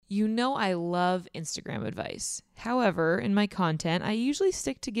You know I love Instagram advice. However, in my content, I usually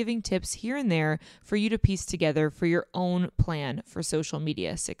stick to giving tips here and there for you to piece together for your own plan for social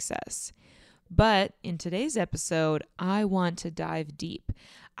media success. But in today's episode, I want to dive deep.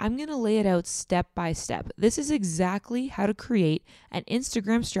 I'm going to lay it out step by step. This is exactly how to create an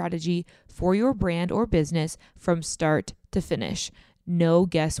Instagram strategy for your brand or business from start to finish. No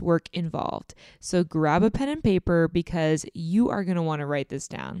guesswork involved. So grab a pen and paper because you are going to want to write this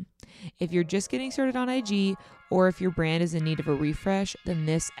down. If you're just getting started on IG or if your brand is in need of a refresh, then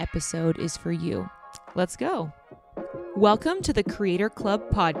this episode is for you. Let's go. Welcome to the Creator Club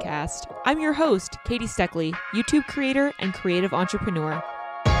podcast. I'm your host, Katie Steckley, YouTube creator and creative entrepreneur.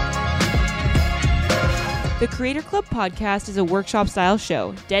 The Creator Club podcast is a workshop-style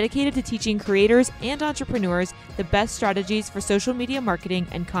show dedicated to teaching creators and entrepreneurs the best strategies for social media marketing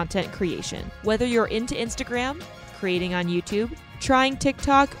and content creation. Whether you're into Instagram, creating on YouTube, trying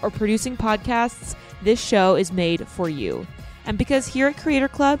TikTok, or producing podcasts, this show is made for you. And because here at Creator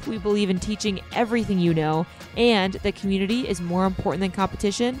Club, we believe in teaching everything you know, and the community is more important than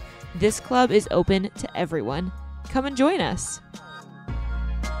competition, this club is open to everyone. Come and join us.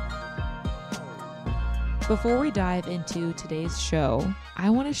 Before we dive into today's show, I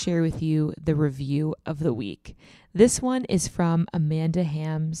want to share with you the review of the week. This one is from Amanda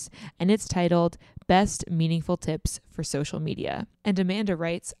Hams, and it's titled Best Meaningful Tips for Social Media. And Amanda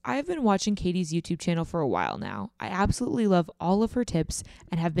writes, I've been watching Katie's YouTube channel for a while now. I absolutely love all of her tips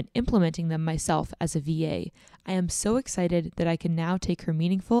and have been implementing them myself as a VA. I am so excited that I can now take her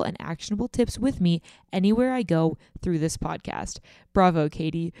meaningful and actionable tips with me anywhere I go through this podcast. Bravo,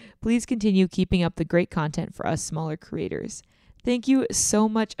 Katie. Please continue keeping up the great content for us smaller creators. Thank you so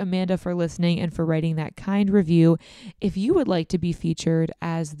much, Amanda, for listening and for writing that kind review. If you would like to be featured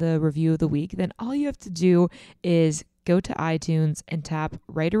as the review of the week, then all you have to do is go to iTunes and tap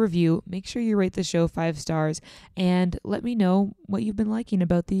write a review. Make sure you rate the show 5 stars and let me know what you've been liking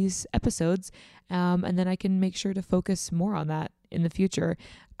about these episodes. And then I can make sure to focus more on that in the future.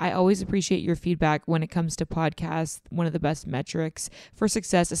 I always appreciate your feedback when it comes to podcasts. One of the best metrics for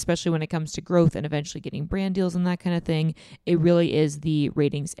success, especially when it comes to growth and eventually getting brand deals and that kind of thing, it really is the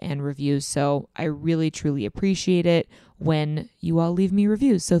ratings and reviews. So I really, truly appreciate it when you all leave me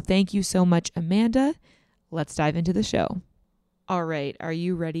reviews. So thank you so much, Amanda. Let's dive into the show. All right, are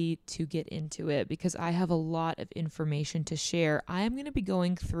you ready to get into it? Because I have a lot of information to share. I am going to be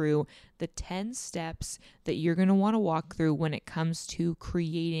going through the 10 steps that you're going to want to walk through when it comes to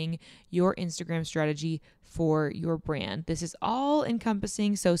creating your Instagram strategy for your brand. This is all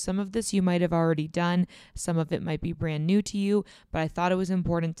encompassing, so some of this you might have already done, some of it might be brand new to you, but I thought it was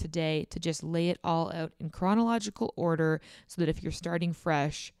important today to just lay it all out in chronological order so that if you're starting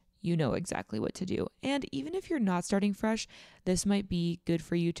fresh, you know exactly what to do. And even if you're not starting fresh, this might be good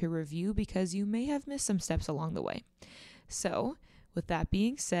for you to review because you may have missed some steps along the way. So with that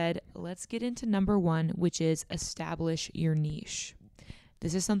being said, let's get into number 1, which is establish your niche.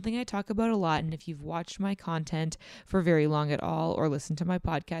 This is something I talk about a lot, and if you've watched my content for very long at all or listened to my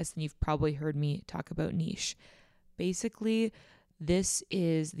podcast, then you've probably heard me talk about niche. Basically, this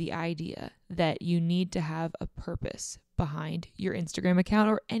is the idea that you need to have a purpose behind your Instagram account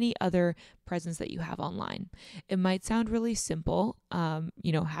or any other presence that you have online. It might sound really simple,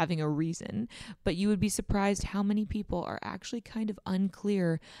 having a reason, but you would be surprised how many people are actually kind of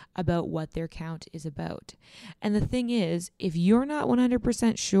unclear about what their account is about. And the thing is, if you're not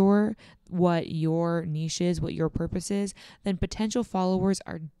 100% sure what your niche is, what your purpose is, then potential followers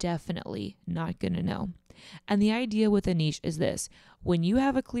are definitely not going to know. And the idea with a niche is this: when you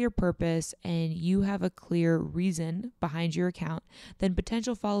have a clear purpose and you have a clear reason behind your account, then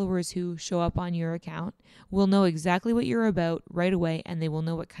potential followers who show up on your account will know exactly what you're about right away, and they will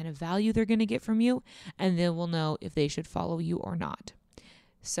know what kind of value they're going to get from you, and they will know if they should follow you or not.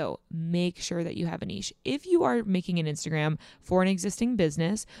 So make sure that you have a niche. If you are making an Instagram for an existing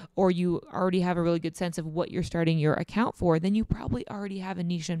business, or you already have a really good sense of what you're starting your account for, then you probably already have a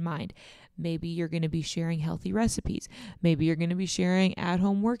niche in mind. Maybe you're going to be sharing healthy recipes. Maybe you're going to be sharing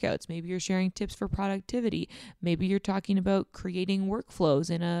at-home workouts. Maybe you're sharing tips for productivity. Maybe you're talking about creating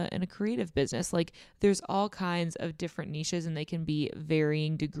workflows in a creative business. Like, there's all kinds of different niches, and they can be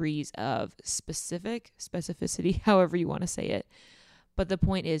varying degrees of specificity, however you want to say it. But the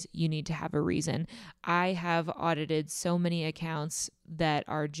point is, you need to have a reason. I have audited so many accounts that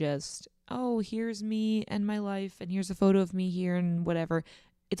are just, oh, here's me and my life, and here's a photo of me here and whatever.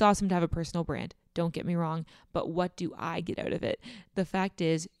 It's awesome to have a personal brand, don't get me wrong, but what do I get out of it? The fact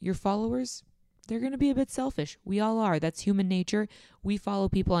is, your followers, they're going to be a bit selfish. We all are. That's human nature. We follow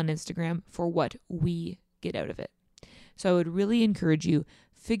people on Instagram for what we get out of it. So I would really encourage you,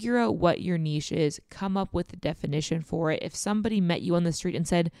 figure out what your niche is, come up with a definition for it. If somebody met you on the street and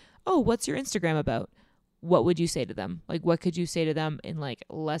said, "Oh, what's your Instagram about?" What would you say to them? Like, what could you say to them in like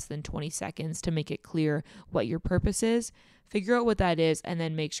less than 20 seconds to make it clear what your purpose is? Figure out what that is, and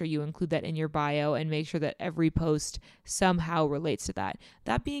then make sure you include that in your bio and make sure that every post somehow relates to that.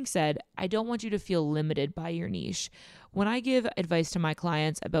 That being said, I don't want you to feel limited by your niche. When I give advice to my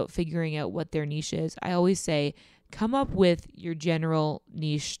clients about figuring out what their niche is, I always say, come up with your general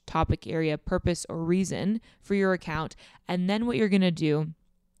niche, topic area, purpose, or reason for your account. And then what you're going to do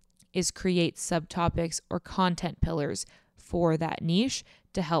is create subtopics or content pillars for that niche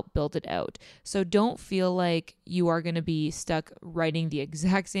to help build it out. So don't feel like you are going to be stuck writing the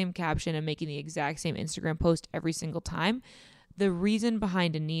exact same caption and making the exact same Instagram post every single time. The reason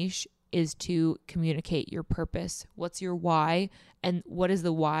behind a niche is to communicate your purpose. What's your why, and what is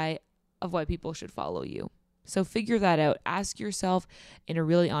the why of why people should follow you? So figure that out. Ask yourself in a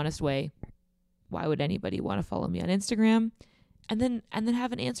really honest way, why would anybody want to follow me on Instagram? And then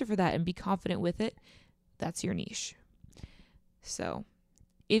have an answer for that and be confident with it. That's your niche. So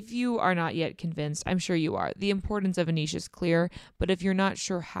if you are not yet convinced, I'm sure you are, the importance of a niche is clear. But if you're not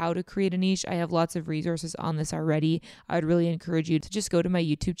sure how to create a niche, I have lots of resources on this already. I would really encourage you to just go to my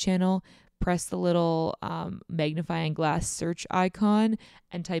YouTube channel, press the little magnifying glass search icon,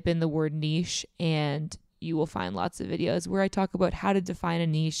 and type in the word niche, and you will find lots of videos where I talk about how to define a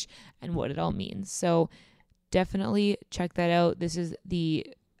niche and what it all means. So definitely check that out. This is the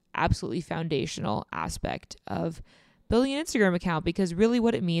absolutely foundational aspect of building an Instagram account, because really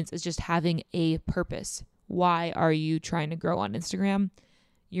what it means is just having a purpose. Why are you trying to grow on Instagram?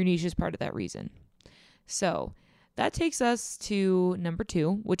 Your niche is part of that reason. So that takes us to number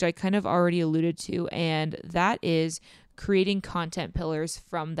 2, which I kind of already alluded to, and that is creating content pillars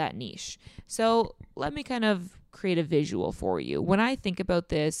from that niche. So let me kind of create a visual for you. When I think about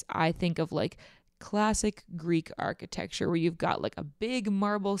this, I think of like classic Greek architecture where you've got like a big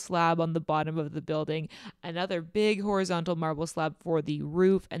marble slab on the bottom of the building, another big horizontal marble slab for the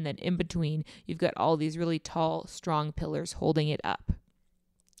roof, and then in between you've got all these really tall, strong pillars holding it up.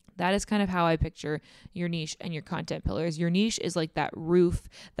 That is kind of how I picture your niche and your content pillars. Your niche is like that roof,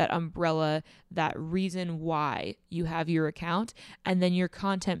 that umbrella, that reason why you have your account, and then your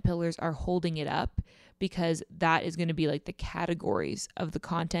content pillars are holding it up, because that is going to be like the categories of the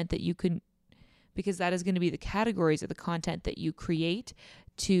content that you can because that is going to be the categories of the content that you create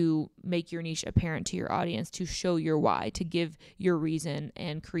to make your niche apparent to your audience, to show your why, to give your reason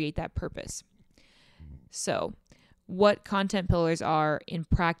and create that purpose. So what content pillars are in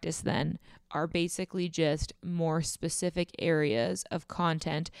practice then are basically just more specific areas of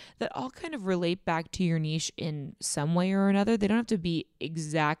content that all kind of relate back to your niche in some way or another. They don't have to be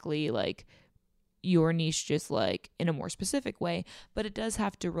exactly like your niche, just like in a more specific way, but it does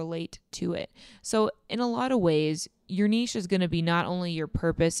have to relate to it. So in a lot of ways, your niche is going to be not only your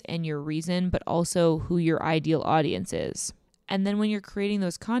purpose and your reason, but also who your ideal audience is. And then when you're creating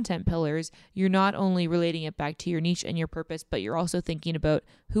those content pillars, you're not only relating it back to your niche and your purpose, but you're also thinking about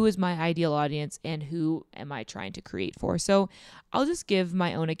who is my ideal audience and who am I trying to create for. So I'll just give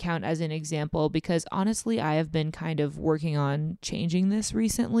my own account as an example, because honestly, I have been kind of working on changing this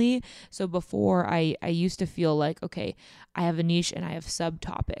recently. So before I used to feel like, okay, I have a niche and I have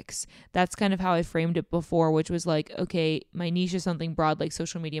subtopics. That's kind of how I framed it before, which was like, okay, my niche is something broad like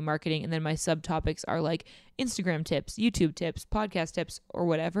social media marketing, and then my subtopics are like Instagram tips, YouTube tips, podcast tips, or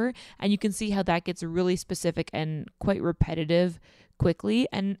whatever. And you can see how that gets really specific and quite repetitive quickly.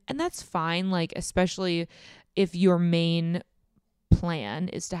 And that's fine, like especially if your main plan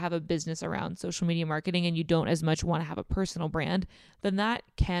is to have a business around social media marketing and you don't as much want to have a personal brand, then that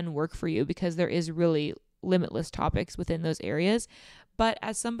can work for you, because there is really limitless topics within those areas. But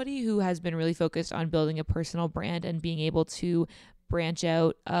as somebody who has been really focused on building a personal brand and being able to branch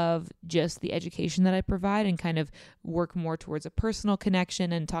out of just the education that I provide and kind of work more towards a personal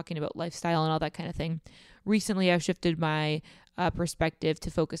connection and talking about lifestyle and all that kind of thing, recently I've shifted my perspective to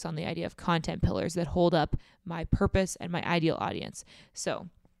focus on the idea of content pillars that hold up my purpose and my ideal audience. So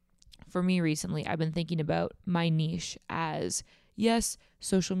for me recently, I've been thinking about my niche as, yes,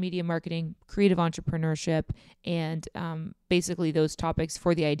 social media marketing, creative entrepreneurship, and basically those topics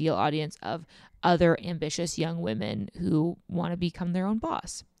for the ideal audience of other ambitious young women who want to become their own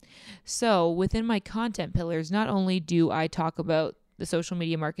boss. So within my content pillars, not only do I talk about the social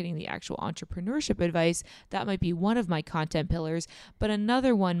media marketing, the actual entrepreneurship advice, that might be one of my content pillars, but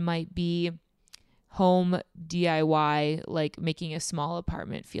another one might be home DIY, like making a small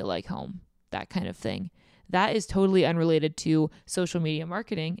apartment feel like home, that kind of thing. That is totally unrelated to social media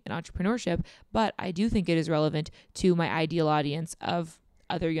marketing and entrepreneurship, but I do think it is relevant to my ideal audience of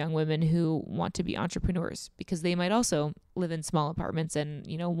other young women who want to be entrepreneurs, because they might also live in small apartments and,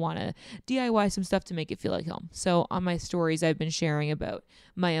 want to DIY some stuff to make it feel like home. So on my stories, I've been sharing about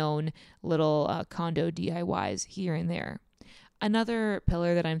my own little condo DIYs here and there. Another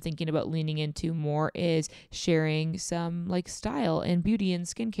pillar that I'm thinking about leaning into more is sharing some like style and beauty and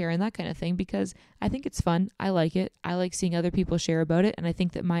skincare and that kind of thing, because I think it's fun. I like it. I like seeing other people share about it. And I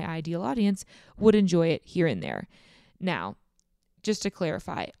think that my ideal audience would enjoy it here and there. Now, just to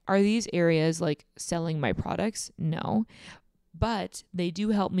clarify, are these areas like selling my products? No. But they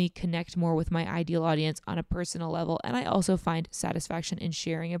do help me connect more with my ideal audience on a personal level, and I also find satisfaction in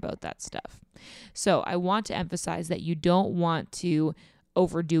sharing about that stuff. So I want to emphasize that you don't want to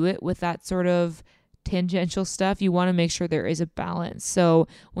overdo it with that sort of tangential stuff. You want to make sure there is a balance. So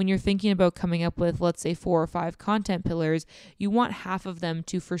when you're thinking about coming up with, let's say, 4 or 5 content pillars, you want half of them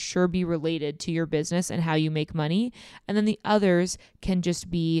to for sure be related to your business and how you make money. And then the others can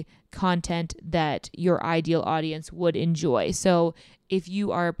just be content that your ideal audience would enjoy. So if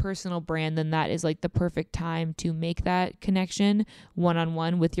you are a personal brand, then that is like the perfect time to make that connection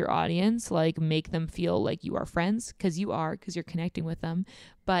one-on-one with your audience, like make them feel like you are friends, because you're connecting with them.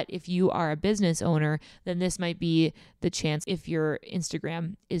 But if you are a business owner, then this might be the chance, if your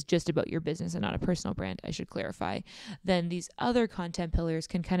Instagram is just about your business and not a personal brand, I should clarify, then these other content pillars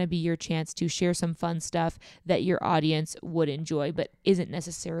can kind of be your chance to share some fun stuff that your audience would enjoy, but isn't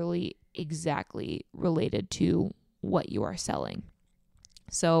necessarily exactly related to what you are selling.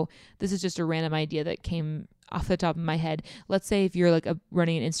 So this is just a random idea that came off the top of my head. Let's say if you're like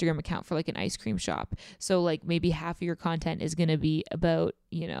running an Instagram account for like an ice cream shop. So like maybe half of your content is going to be about,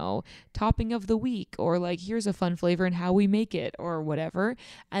 topping of the week, or like here's a fun flavor and how we make it, or whatever.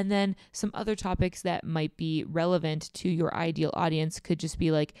 And then some other topics that might be relevant to your ideal audience could just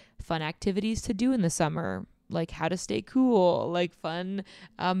be like fun activities to do in the summer, like how to stay cool, like fun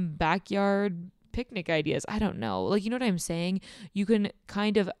backyard picnic ideas. I don't know. Like, you know what I'm saying? You can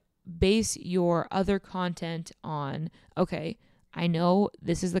kind of base your other content on, okay, I know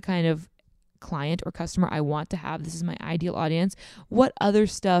this is the kind of client or customer I want to have. This is my ideal audience. What other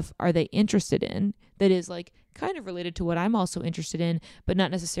stuff are they interested in that is like kind of related to what I'm also interested in, but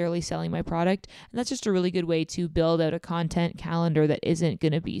not necessarily selling my product? And that's just a really good way to build out a content calendar that isn't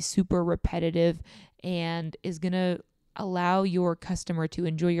going to be super repetitive and is going to allow your customer to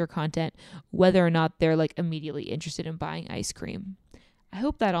enjoy your content, whether or not they're like immediately interested in buying ice cream. I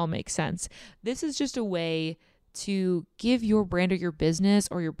hope that all makes sense. This is just a way to give your brand or your business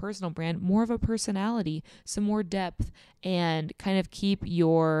or your personal brand more of a personality, some more depth, and kind of keep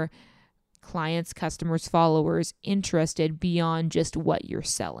your clients, customers, followers interested beyond just what you're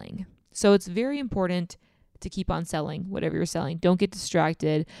selling. So it's very important to keep on selling whatever you're selling. Don't get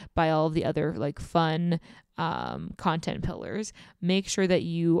distracted by all of the other like fun content pillars. Make sure that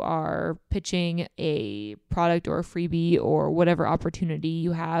you are pitching a product or a freebie or whatever opportunity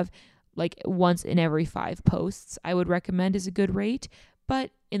you have like once in every 5 posts, I would recommend, is a good rate.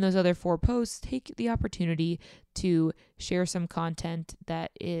 But in those other 4 posts, take the opportunity to share some content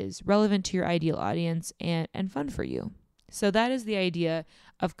that is relevant to your ideal audience and fun for you. So that is the idea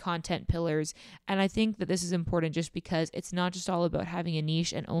of content pillars. And I think that this is important just because it's not just all about having a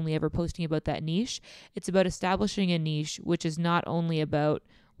niche and only ever posting about that niche. It's about establishing a niche, which is not only about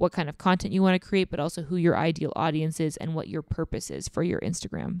what kind of content you want to create, but also who your ideal audience is and what your purpose is for your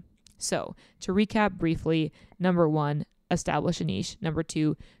Instagram. So to recap briefly, number 1, establish a niche. Number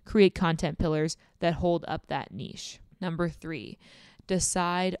 2, create content pillars that hold up that niche. Number 3,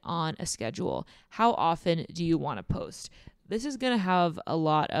 decide on a schedule. How often do you want to post? This is going to have a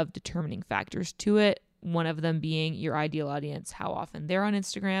lot of determining factors to it. One of them being your ideal audience, how often they're on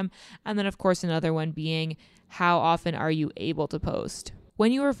Instagram. And then, of course, another one being how often are you able to post?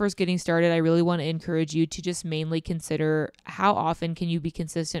 When you are first getting started, I really want to encourage you to just mainly consider how often can you be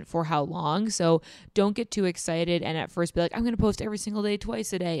consistent for how long. So don't get too excited and at first be like, I'm going to post every single day,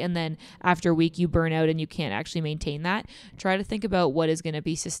 twice a day. And then after a week you burn out and you can't actually maintain that. Try to think about what is going to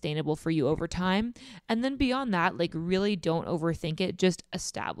be sustainable for you over time. And then beyond that, like really don't overthink it. Just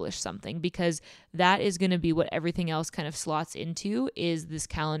establish something, because that is going to be what everything else kind of slots into, is this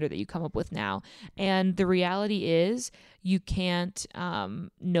calendar that you come up with now. And the reality is you can't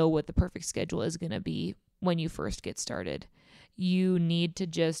know what the perfect schedule is going to be when you first get started. You need to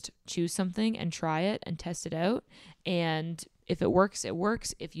just choose something and try it and test it out. And if it works, it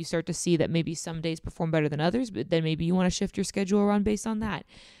works. If you start to see that maybe some days perform better than others, but then maybe you want to shift your schedule around based on that.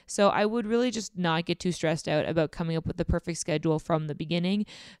 So I would really just not get too stressed out about coming up with the perfect schedule from the beginning.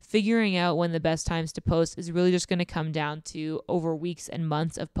 Figuring out when the best times to post is really just going to come down to over weeks and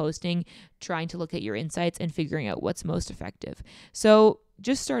months of posting, trying to look at your insights and figuring out what's most effective. So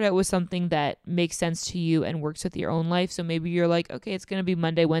just start out with something that makes sense to you and works with your own life. So maybe you're like, okay, it's going to be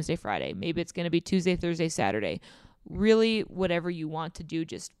Monday, Wednesday, Friday. Maybe it's going to be Tuesday, Thursday, Saturday. Really, whatever you want to do,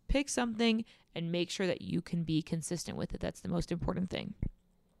 just pick something and make sure that you can be consistent with it. That's the most important thing.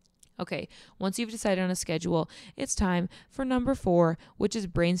 Okay, once you've decided on a schedule, it's time for number 4, which is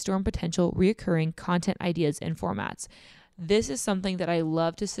brainstorm potential reoccurring content ideas and formats. This is something that I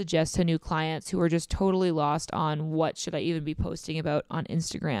love to suggest to new clients who are just totally lost on what should I even be posting about on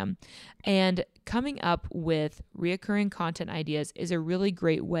Instagram. And coming up with reoccurring content ideas is a really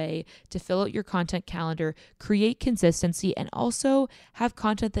great way to fill out your content calendar, create consistency, and also have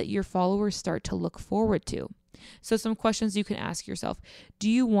content that your followers start to look forward to. So some questions you can ask yourself. Do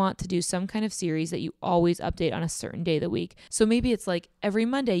you want to do some kind of series that you always update on a certain day of the week? So maybe it's like every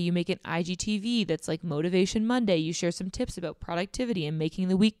Monday you make an IGTV that's like Motivation Monday. You share some tips about productivity and making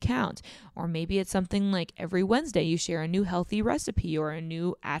the week count. Or maybe it's something like every Wednesday you share a new healthy recipe or a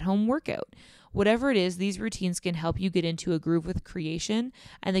new at-home workout. Whatever it is, these routines can help you get into a groove with creation,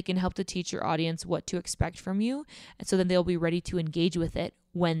 and they can help to teach your audience what to expect from you. And so then they'll be ready to engage with it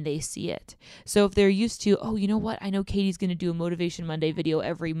when they see it. So if they're used to, oh, you know what? I know Katie's going to do a Motivation Monday video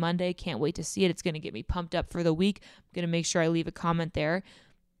every Monday. Can't wait to see it. It's going to get me pumped up for the week. I'm going to make sure I leave a comment there.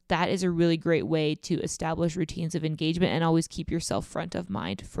 That is a really great way to establish routines of engagement and always keep yourself front of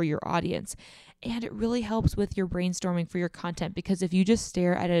mind for your audience. And it really helps with your brainstorming for your content, because if you just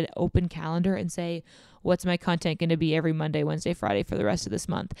stare at an open calendar and say, what's my content going to be every Monday, Wednesday, Friday for the rest of this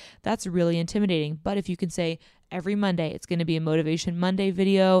month? That's really intimidating. But if you can say every Monday, it's going to be a Motivation Monday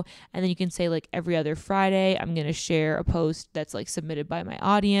video. And then you can say like every other Friday, I'm going to share a post that's like submitted by my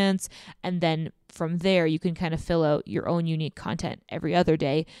audience. And then from there, you can kind of fill out your own unique content every other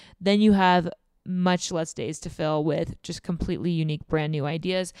day. Then you have much less days to fill with just completely unique, brand new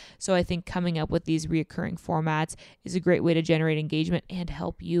ideas. So I think coming up with these reoccurring formats is a great way to generate engagement and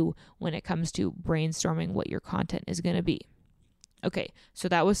help you when it comes to brainstorming what your content is going to be. Okay, so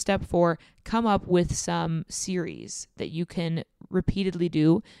that was step 4. Come up with some series that you can repeatedly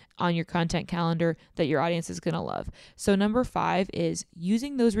do on your content calendar that your audience is going to love. So number 5 is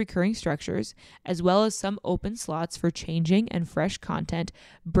using those recurring structures as well as some open slots for changing and fresh content.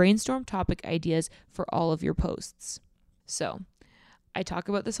 Brainstorm topic ideas for all of your posts. So I talk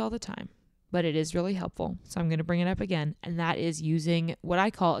about this all the time, but it is really helpful. So I'm going to bring it up again. And that is using what I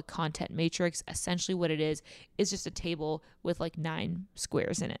call a content matrix. Essentially what it is just a table with like 9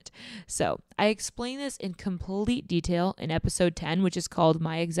 squares in it. So I explain this in complete detail in episode 10, which is called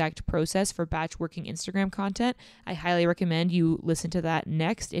My Exact Process for Batch Working Instagram Content. I highly recommend you listen to that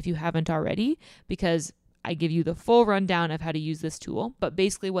next if you haven't already, because I give you the full rundown of how to use this tool. But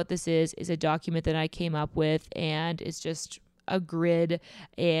basically what this is a document that I came up with, and it's just a grid,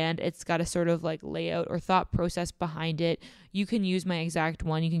 and it's got a sort of like layout or thought process behind it. You can use my exact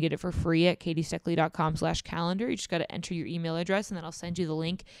one. You can get it for free at katiesteckley.com/calendar. You just got to enter your email address, and then I'll send you the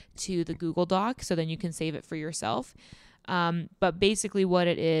link to the Google Doc, so then you can save it for yourself. But basically what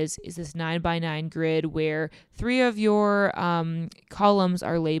it is this 9x9 grid where 3 of your columns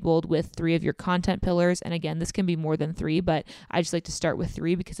are labeled with 3 of your content pillars. And again, this can be more than 3, but I just like to start with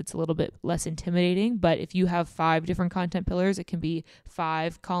 3 because it's a little bit less intimidating. But if you have 5 different content pillars, it can be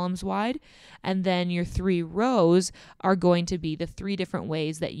 5 columns wide. And then your 3 rows are going to be the 3 different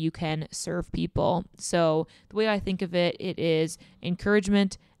ways that you can serve people. So the way I think of it, it is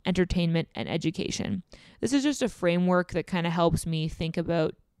encouragement, entertainment, and education. This is just a framework that kind of helps me think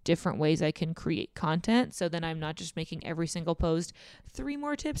about different ways I can create content. So then I'm not just making every single post 3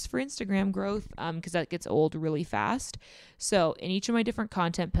 more tips for Instagram growth, because that gets old really fast. So in each of my different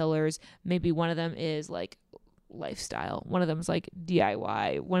content pillars, maybe one of them is like lifestyle, one of them is like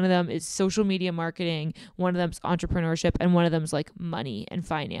DIY, one of them is social media marketing, one of them is entrepreneurship, and one of them is like money and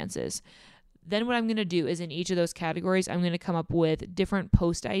finances. Then what I'm going to do is in each of those categories, I'm going to come up with different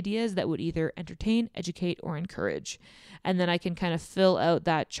post ideas that would either entertain, educate, or encourage. And then I can kind of fill out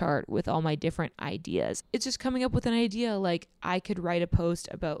that chart with all my different ideas. It's just coming up with an idea, like I could write a post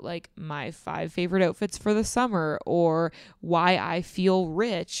about like my 5 favorite outfits for the summer, or why I feel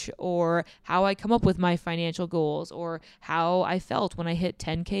rich, or how I come up with my financial goals, or how I felt when I hit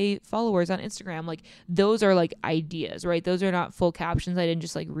 10K followers on Instagram. Like those are like ideas, right? Those are not full captions. I didn't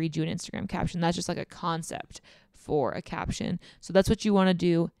just like read you an Instagram caption. That's just like a concept for a caption. So that's what you want to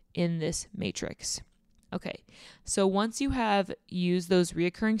do in this matrix. Okay, so once you have used those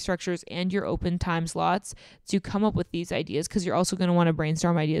reoccurring structures and your open time slots to come up with these ideas, because you're also going to want to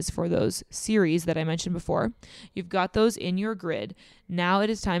brainstorm ideas for those series that I mentioned before, you've got those in your grid. Now it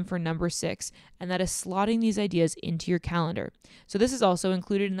is time for number 6, and that is slotting these ideas into your calendar. So this is also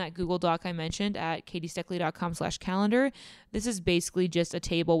included in that Google Doc I mentioned at katiesteckley.com/calendar. This is basically just a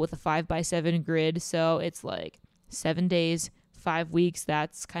table with a 5x7 grid, so it's like 7 days, 5 weeks,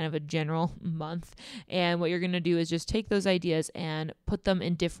 that's kind of a general month. And what you're going to do is just take those ideas and put them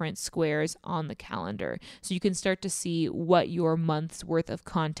in different squares on the calendar. So you can start to see what your month's worth of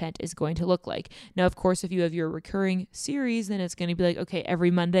content is going to look like. Now, of course, if you have your recurring series, then it's going to be like, okay,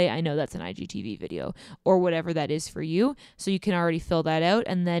 every Monday, I know that's an IGTV video or whatever that is for you. So you can already fill that out.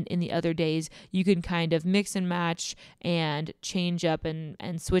 And then in the other days, you can kind of mix and match and change up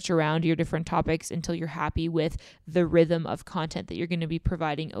and switch around your different topics until you're happy with the rhythm of content that you're going to be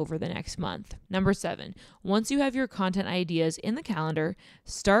providing over the next month. Number 7, once you have your content ideas in the calendar,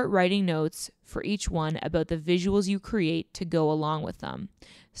 start writing notes for each one about the visuals you create to go along with them.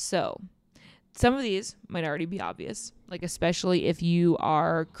 So some of these might already be obvious, like especially if you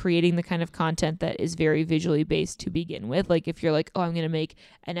are creating the kind of content that is very visually based to begin with. Like if you're like, oh, I'm going to make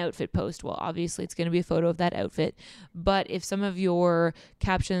an outfit post. Well, obviously it's going to be a photo of that outfit. But if some of your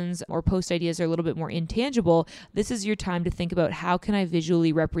captions or post ideas are a little bit more intangible, this is your time to think about how can I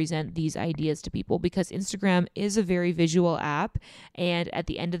visually represent these ideas to people, because Instagram is a very visual app. And at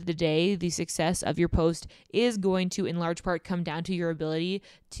the end of the day, the success of your post is going to in large part come down to your ability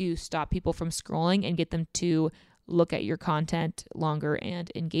to stop people from scrolling and get them to look at your content longer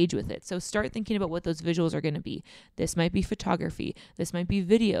and engage with it. So start thinking about what those visuals are going to be. This might be photography. This might be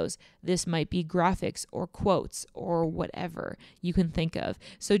videos. This might be graphics or quotes or whatever you can think of.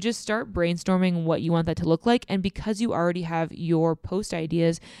 So just start brainstorming what you want that to look like. And because you already have your post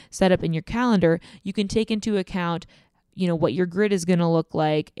ideas set up in your calendar, you can take into account what your grid is going to look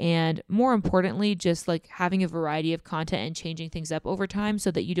like. And more importantly, just like having a variety of content and changing things up over time so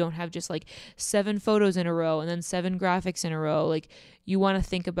that you don't have just like 7 photos in a row and then 7 graphics in a row. Like you want to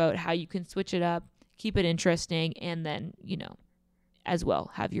think about how you can switch it up, keep it interesting, and then, as well,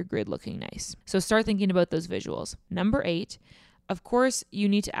 have your grid looking nice. So start thinking about those visuals. Number 8, of course, you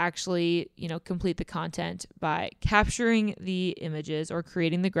need to actually, complete the content by capturing the images or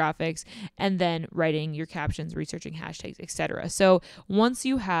creating the graphics and then writing your captions, researching hashtags, etc. So once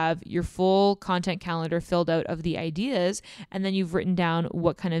you have your full content calendar filled out of the ideas and then you've written down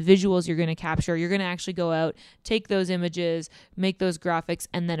what kind of visuals you're going to capture, you're going to actually go out, take those images, make those graphics,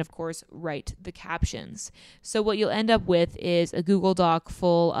 and then, of course, write the captions. So what you'll end up with is a Google Doc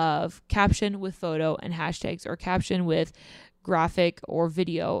full of caption with photo and hashtags, or caption with graphic or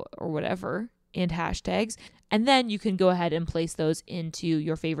video or whatever and hashtags. And then you can go ahead and place those into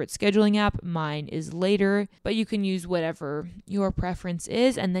your favorite scheduling app. Mine is Later, but you can use whatever your preference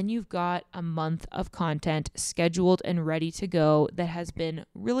is. And then you've got a month of content scheduled and ready to go that has been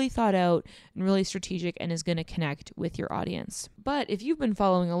really thought out and really strategic and is going to connect with your audience. But if you've been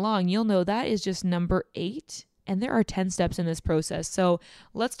following along, you'll know that is just number 8. And there are 10 steps in this process. So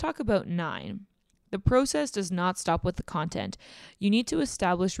let's talk about 9. The process does not stop with the content. You need to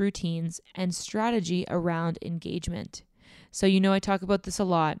establish routines and strategy around engagement. So I talk about this a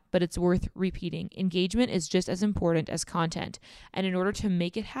lot, but it's worth repeating. Engagement is just as important as content. And in order to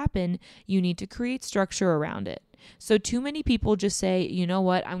make it happen, you need to create structure around it. So too many people just say, you know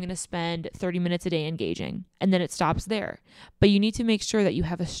what, I'm going to spend 30 minutes a day engaging, and then it stops there. But you need to make sure that you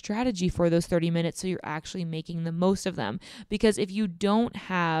have a strategy for those 30 minutes so you're actually making the most of them. Because if you don't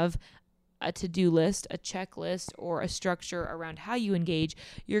have a to-do list, a checklist, or a structure around how you engage,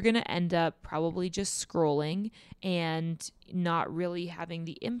 you're going to end up probably just scrolling and not really having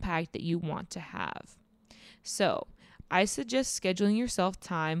the impact that you want to have. So I suggest scheduling yourself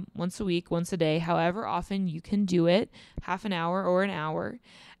time once a week, once a day, however often you can do it, half an hour or an hour.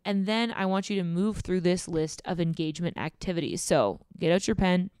 And then I want you to move through this list of engagement activities. So get out your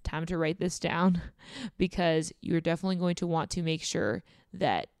pen, time to write this down, because you're definitely going to want to make sure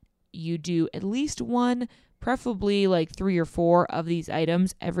that you do at least one, preferably like 3 or 4 of these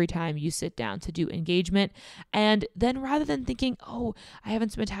items every time you sit down to do engagement. And then rather than thinking, oh, I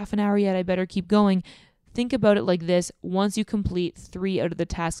haven't spent half an hour yet, I better keep going, think about it like this. Once you complete 3 out of the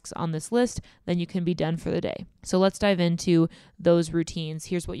tasks on this list, then you can be done for the day. So let's dive into those routines.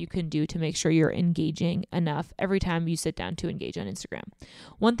 Here's what you can do to make sure you're engaging enough every time you sit down to engage on Instagram.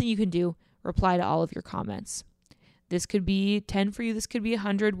 One thing you can do, reply to all of your comments. This could be 10 for you. This could be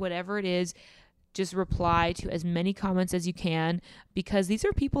 100, whatever it is. just reply to as many comments as you can, because these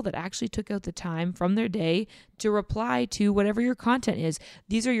are people that actually took out the time from their day to reply to whatever your content is.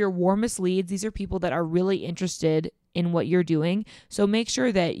 These are your warmest leads. These are people that are really interested in what you're doing. So make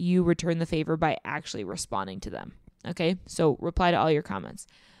sure that you return the favor by actually responding to them. Okay, so reply to all your comments.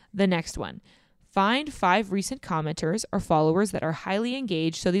 The next one. Find 5 recent commenters or followers that are highly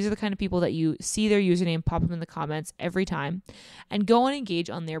engaged. So these are the kind of people that you see their username pop up in the comments every time, and go and engage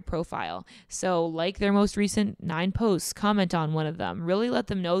on their profile. So like their most recent 9 posts, comment on one of them. Really let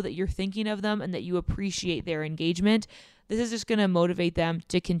them know that you're thinking of them and that you appreciate their engagement. This is just going to motivate them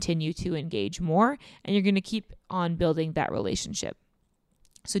to continue to engage more, and you're going to keep on building that relationship.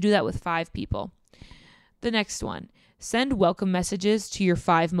 So do that with 5 people. The next one. Send welcome messages to your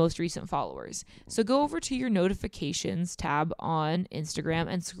 5 most recent followers. So go over to your notifications tab on Instagram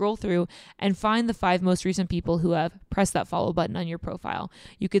and scroll through and find the 5 most recent people who have pressed that follow button on your profile.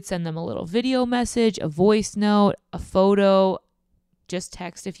 You could send them a little video message, a voice note, a photo, just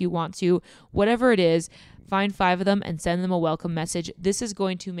text if you want to, whatever it is. Find 5 of them and send them a welcome message. This is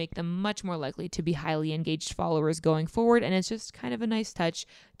going to make them much more likely to be highly engaged followers going forward, and it's just kind of a nice touch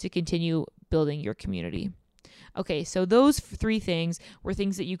to continue building your community. Okay, so those 3 things were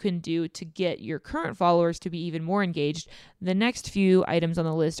things that you can do to get your current followers to be even more engaged. The next few items on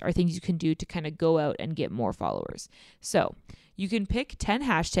the list are things you can do to kind of go out and get more followers. So you can pick 10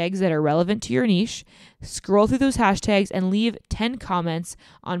 hashtags that are relevant to your niche, scroll through those hashtags, and leave 10 comments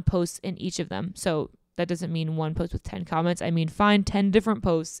on posts in each of them. So that doesn't mean one post with 10 comments. I mean, find 10 different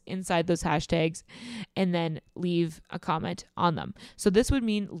posts inside those hashtags and then leave a comment on them. So this would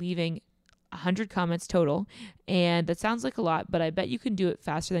mean leaving 100 comments total, and that sounds like a lot, but I bet you can do it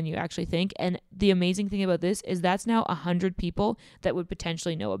faster than you actually think. And the amazing thing about this is that's now 100 people that would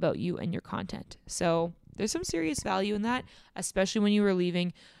potentially know about you and your content. So there's some serious value in that, especially when you are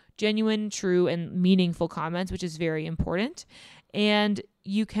leaving genuine, true, and meaningful comments, which is very important. And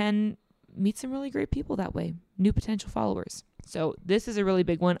you can meet some really great people that way, new potential followers. So this is a really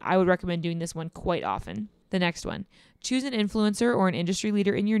big one. I would recommend doing this one quite often. The next one, choose an influencer or an industry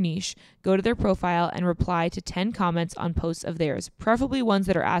leader in your niche, go to their profile and reply to 10 comments on posts of theirs, preferably ones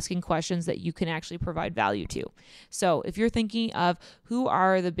that are asking questions that you can actually provide value to. So if you're thinking of who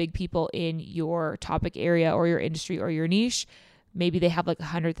are the big people in your topic area or your industry or your niche, maybe they have like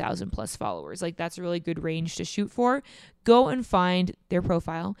 100,000 plus followers. Like that's a really good range to shoot for. Go and find their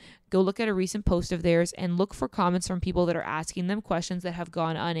profile. Go look at a recent post of theirs and look for comments from people that are asking them questions that have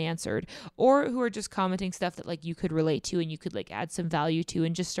gone unanswered, or who are just commenting stuff that like you could relate to and you could like add some value to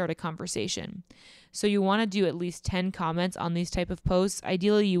and just start a conversation. So you want to do at least 10 comments on these type of posts.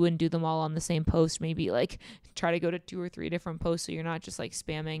 Ideally, you wouldn't do them all on the same post. Maybe like try to go to 2 or 3 different posts so you're not just like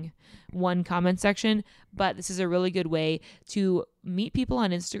spamming one comment section. But this is a really good way to meet people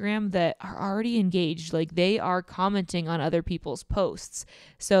on Instagram that are already engaged. Like they are commenting on other people's posts.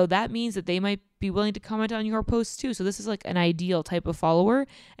 So that means that they might be willing to comment on your posts too. So this is like an ideal type of follower.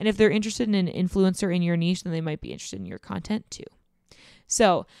 And if they're interested in an influencer in your niche, then they might be interested in your content too.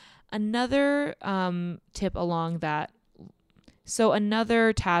 So another tip along that, so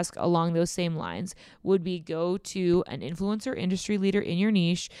another task along those same lines would be go to an influencer industry leader in your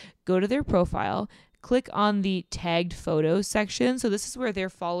niche, go to their profile, click on the tagged photos section. So this is where their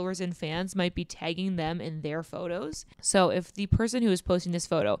followers and fans might be tagging them in their photos. So if the person who is posting this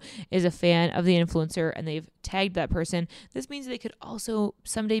photo is a fan of the influencer and they've tagged that person, this means they could also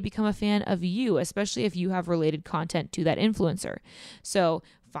someday become a fan of you, especially if you have related content to that influencer. So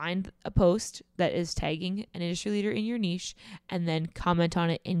find a post that is tagging an industry leader in your niche and then comment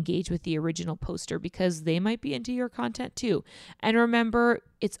on it, engage with the original poster because they might be into your content too. And remember,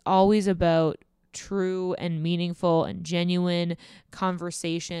 it's always about true and meaningful and genuine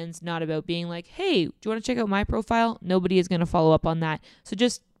conversations, not about being like, hey, do you want to check out my profile? Nobody is going to follow up on that. So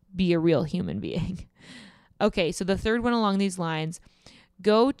just be a real human being. Okay, so the third one along these lines,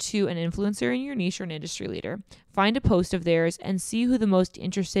 go to an influencer in your niche or an industry leader, find a post of theirs, and see who the most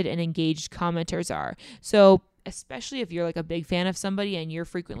interested and engaged commenters are. So especially if you're like a big fan of somebody and you're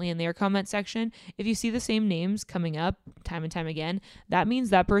frequently in their comment section, if you see the same names coming up time and time again, that means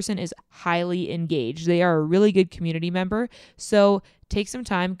that person is highly engaged. They are a really good community member. So take some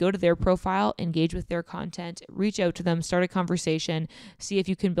time, go to their profile, engage with their content, reach out to them, start a conversation, see if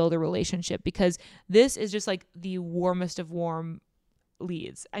you can build a relationship, because this is just like the warmest of warm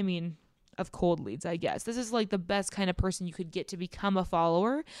leads. I mean, of cold leads, I guess. This is like the best kind of person you could get to become a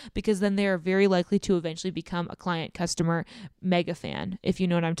follower, because then they are very likely to eventually become a client, customer, mega fan, if you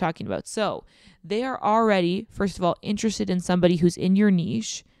know what I'm talking about. So they are already, first of all, interested in somebody who's in your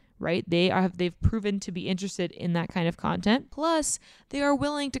niche, right? They've proven to be interested in that kind of content. Plus, they are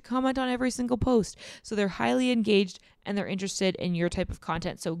willing to comment on every single post. So they're highly engaged and they're interested in your type of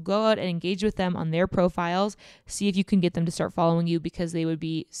content. So go out and engage with them on their profiles. See if you can get them to start following you, because they would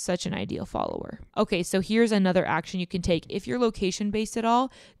be such an ideal follower. Okay, so here's another action you can take. If you're location based at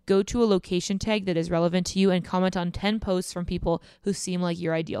all, go to a location tag that is relevant to you and comment on 10 posts from people who seem like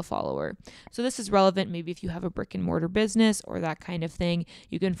your ideal follower. So this is relevant maybe if you have a brick and mortar business or that kind of thing.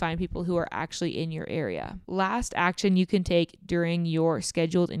 You can find people who are actually in your area. Last action you can take during your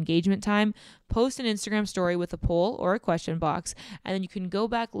scheduled engagement time: post an Instagram story with a poll or a question box, and then you can go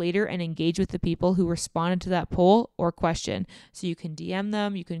back later and engage with the people who responded to that poll or question. So you can DM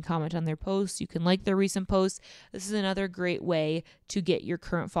them, you can comment on their posts, you can like their recent posts. This is another great way to get your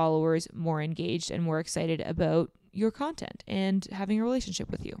current followers more engaged and more excited about your content and having a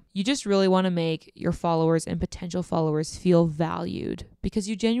relationship with you. You just really want to make your followers and potential followers feel valued, because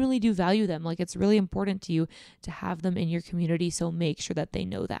you genuinely do value them. Like, it's really important to you to have them in your community, so make sure that they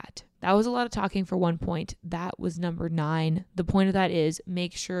know that. That was a lot of talking for one point. That was number 9. The point of that is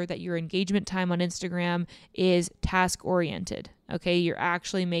make sure that your engagement time on Instagram is task oriented. Okay, you're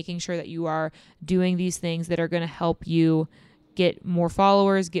actually making sure that you are doing these things that are going to help you get more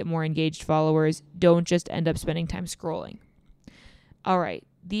followers, get more engaged followers. Don't just end up spending time scrolling. All right.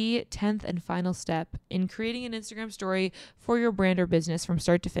 The 10th and final step in creating an Instagram story for your brand or business from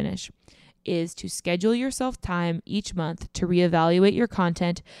start to finish is to schedule yourself time each month to reevaluate your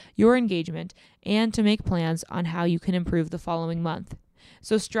content, your engagement, and to make plans on how you can improve the following month.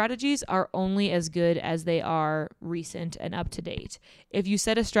 So strategies are only as good as they are recent and up to date. If you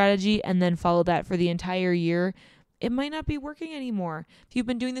set a strategy and then follow that for the entire year, it might not be working anymore. If you've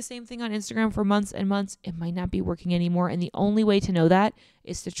been doing the same thing on Instagram for months and months, it might not be working anymore. And the only way to know that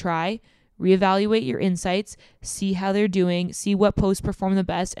is to try, reevaluate your insights, see how they're doing, see what posts perform the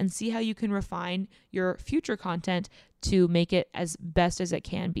best, and see how you can refine your future content to make it as best as it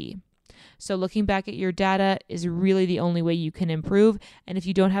can be. So looking back at your data is really the only way you can improve. And if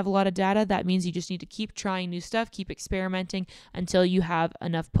you don't have a lot of data, that means you just need to keep trying new stuff, keep experimenting until you have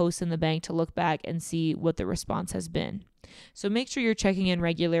enough posts in the bank to look back and see what the response has been. So make sure you're checking in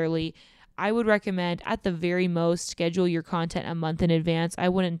regularly. I would recommend, at the very most, schedule your content a month in advance. I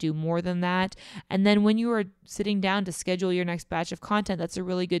wouldn't do more than that. And then when you are sitting down to schedule your next batch of content, that's a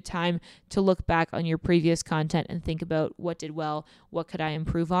really good time to look back on your previous content and think about what did well, what could I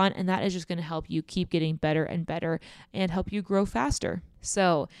improve on? And that is just going to help you keep getting better and better and help you grow faster.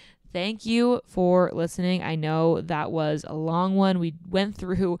 So thank you for listening. I know that was a long one. We went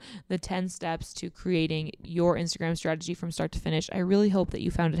through the 10 steps to creating your Instagram strategy from start to finish. I really hope that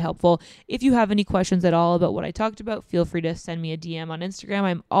you found it helpful. If you have any questions at all about what I talked about, feel free to send me a DM on Instagram.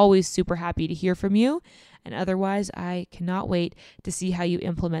 I'm always super happy to hear from you. And otherwise, I cannot wait to see how you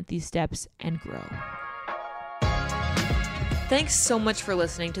implement these steps and grow. Thanks so much for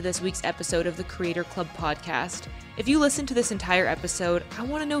listening to this week's episode of the Creator Club podcast. If you listened to this entire episode, I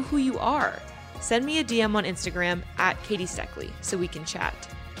want to know who you are. Send me a DM on Instagram at Katie Steckley so we can chat.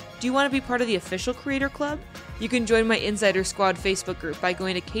 Do you want to be part of the official Creator Club? You can join my Insider Squad Facebook group by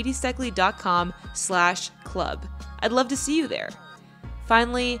going to katiesteckley.com/club. I'd love to see you there.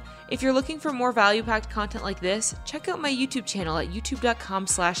 Finally, if you're looking for more value-packed content like this, check out my YouTube channel at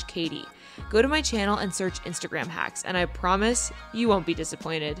youtube.com/Katie. Go to my channel and search Instagram hacks, and I promise you won't be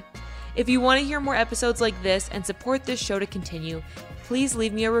disappointed. If you want to hear more episodes like this and support this show to continue, please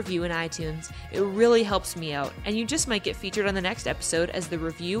leave me a review in iTunes. It really helps me out, and you just might get featured on the next episode as the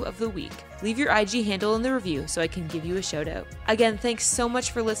review of the week. Leave your IG handle in the review so I can give you a shout out. Again, thanks so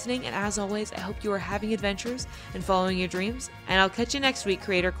much for listening, and as always, I hope you are having adventures and following your dreams, and I'll catch you next week,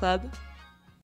 Creator Club.